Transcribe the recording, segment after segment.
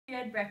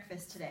had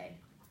breakfast today?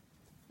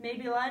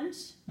 Maybe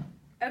lunch?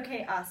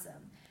 Okay,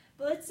 awesome.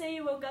 But let's say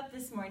you woke up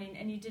this morning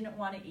and you didn't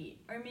want to eat,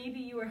 or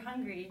maybe you were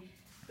hungry,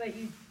 but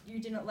you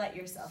didn't let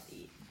yourself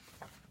eat.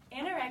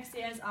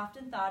 Anorexia is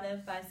often thought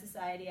of by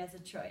society as a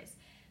choice,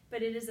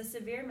 but it is a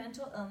severe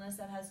mental illness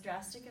that has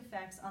drastic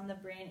effects on the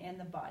brain and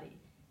the body.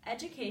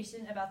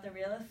 Education about the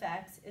real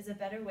effects is a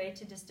better way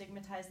to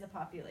destigmatize the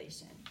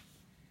population.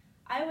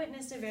 I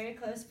witnessed a very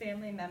close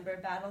family member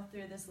battle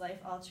through this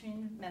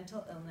life-altering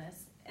mental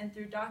illness, and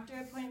through doctor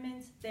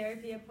appointments,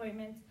 therapy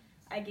appointments,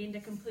 I gained a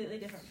completely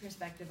different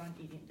perspective on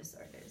eating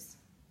disorders.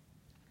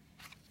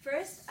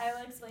 First, I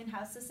will explain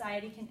how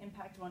society can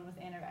impact one with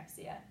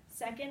anorexia.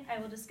 Second, I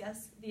will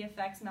discuss the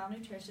effects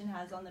malnutrition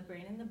has on the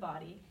brain and the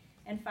body.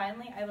 And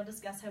finally, I will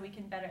discuss how we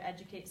can better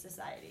educate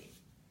society.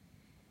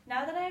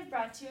 Now that I have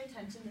brought to your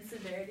attention the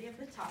severity of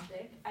the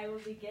topic, I will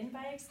begin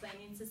by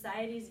explaining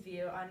society's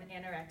view on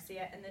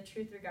anorexia and the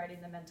truth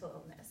regarding the mental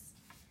illness.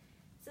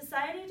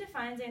 Society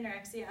defines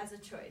anorexia as a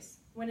choice,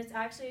 when it's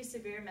actually a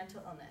severe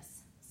mental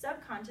illness.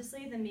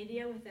 Subconsciously, the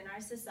media within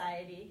our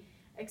society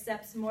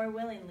accepts more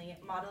willingly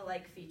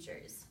model-like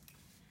features.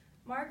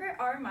 Margaret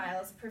R.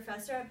 Miles,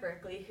 professor at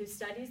Berkeley, who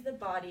studies the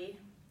body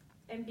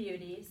and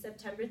Beauty,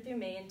 September through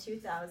May in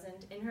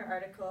 2000, in her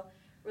article,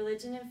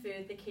 Religion and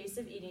Food, The Case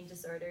of Eating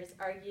Disorders,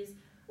 argues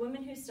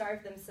women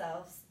starve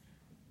themselves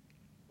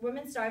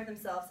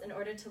in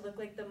order to look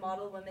like the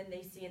model women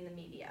they see in the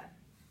media.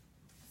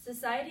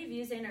 Society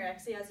views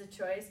anorexia as a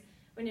choice,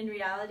 when in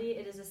reality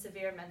it is a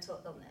severe mental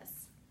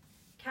illness.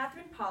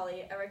 Catherine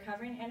Polly, a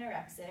recovering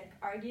anorexic,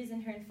 argues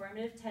in her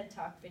informative TED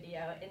Talk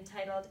video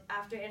entitled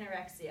After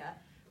Anorexia,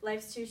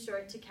 Life's Too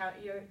Short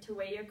to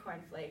Weigh Your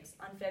Cornflakes,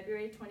 on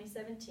February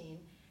 2017,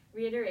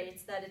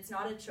 reiterates that it's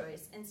not a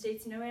choice and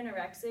states no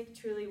anorexic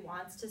truly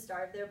wants to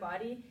starve their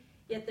body,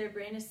 yet their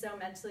brain is so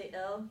mentally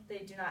ill they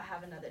do not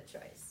have another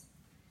choice.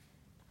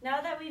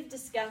 Now that we've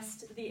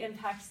discussed the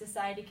impact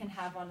society can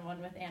have on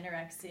one with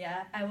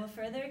anorexia, I will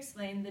further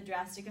explain the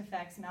drastic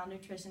effects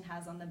malnutrition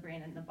has on the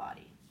brain and the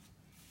body.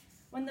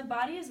 When the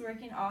body is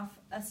working off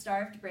a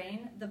starved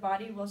brain, the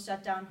body will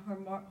shut down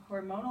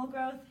hormonal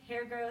growth,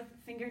 hair growth,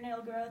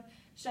 fingernail growth,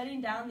 shutting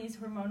down these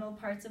hormonal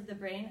parts of the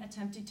brain,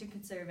 attempting to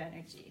conserve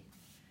energy.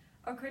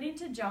 According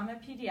to JAMA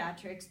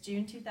Pediatrics,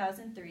 June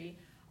 2003,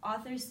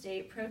 authors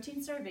state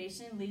protein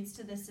starvation leads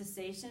to the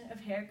cessation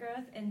of hair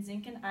growth, and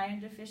zinc and iron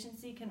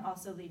deficiency can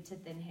also lead to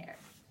thin hair.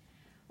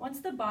 Once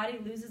the body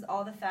loses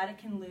all the fat it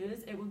can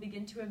lose, it will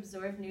begin to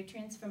absorb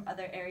nutrients from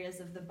other areas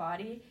of the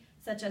body,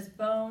 such as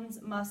bones,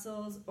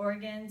 muscles,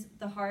 organs,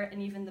 the heart, and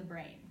even the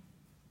brain.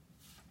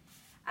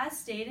 As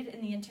stated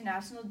in the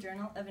International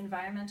Journal of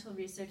Environmental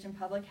Research and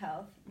Public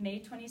Health, May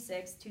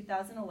 26,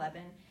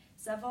 2011,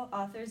 several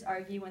authors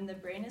argue when the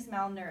brain is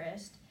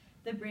malnourished,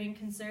 the brain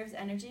conserves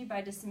energy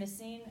by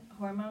dismissing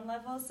hormone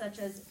levels such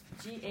as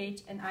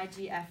GH and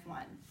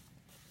IGF-1.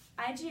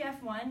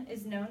 IGF-1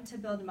 is known to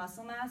build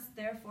muscle mass,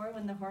 therefore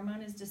when the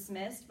hormone is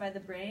dismissed by the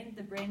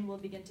brain will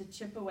begin to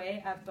chip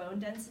away at bone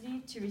density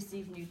to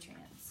receive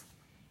nutrients.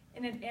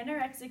 In an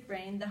anorexic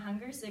brain, the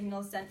hunger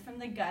signals sent from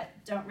the gut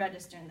don't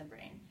register in the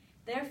brain.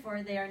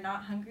 Therefore, they are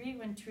not hungry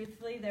when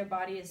truthfully their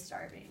body is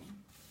starving.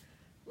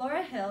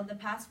 Laura Hill, the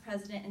past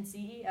president and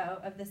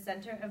CEO of the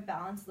Center of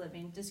Balanced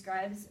Living,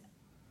 describes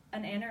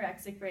an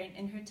anorexic brain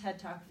in her TED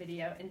Talk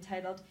video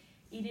entitled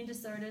Eating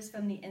Disorders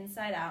from the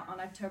Inside Out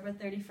on October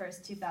 31,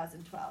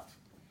 2012.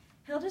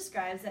 Hill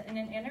describes that in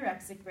an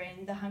anorexic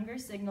brain, the hunger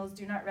signals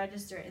do not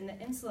register in the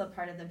insula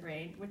part of the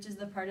brain, which is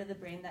the part of the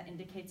brain that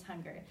indicates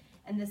hunger,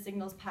 and the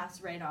signals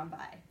pass right on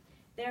by.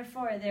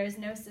 Therefore, there is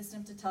no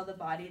system to tell the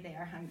body they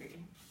are hungry.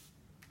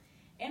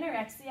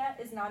 Anorexia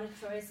is not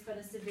a choice, but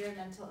a severe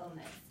mental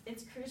illness.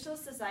 It's crucial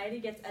society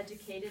gets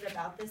educated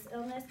about this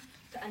illness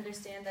to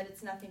understand that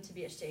it's nothing to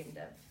be ashamed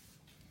of.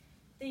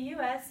 The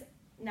U.S.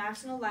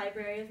 National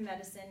Library of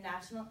Medicine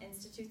National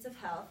Institutes of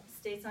Health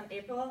states on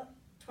April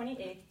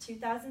 28,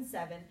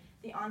 2007,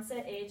 the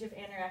onset age of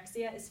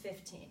anorexia is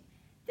 15.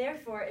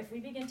 Therefore, if we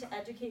begin to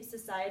educate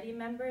society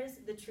members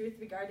the truth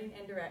regarding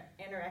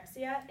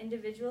anorexia,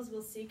 individuals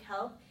will seek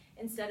help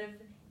instead of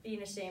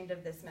being ashamed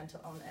of this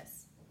mental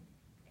illness.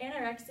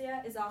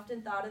 Anorexia is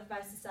often thought of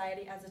by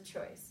society as a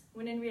choice,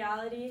 when in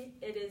reality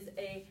it is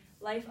a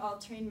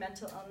life-altering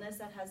mental illness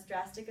that has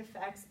drastic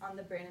effects on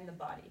the brain and the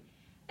body.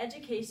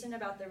 Education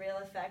about the real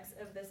effects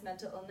of this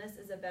mental illness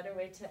is a better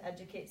way to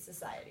educate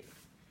society.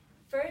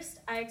 First,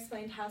 I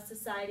explained how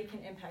society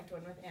can impact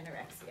one with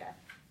anorexia.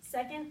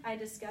 Second, I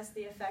discussed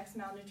the effects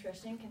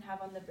malnutrition can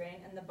have on the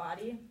brain and the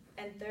body.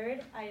 And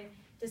third, I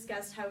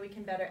discussed how we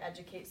can better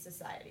educate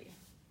society.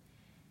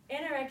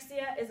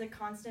 Anorexia is a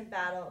constant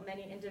battle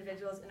many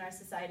individuals in our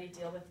society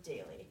deal with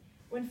daily.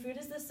 When food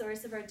is the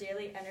source of our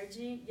daily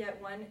energy,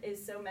 yet one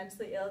is so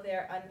mentally ill they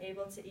are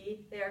unable to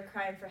eat, they are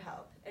crying for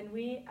help. And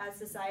we, as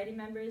society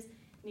members,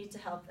 need to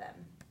help them.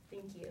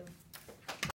 Thank you.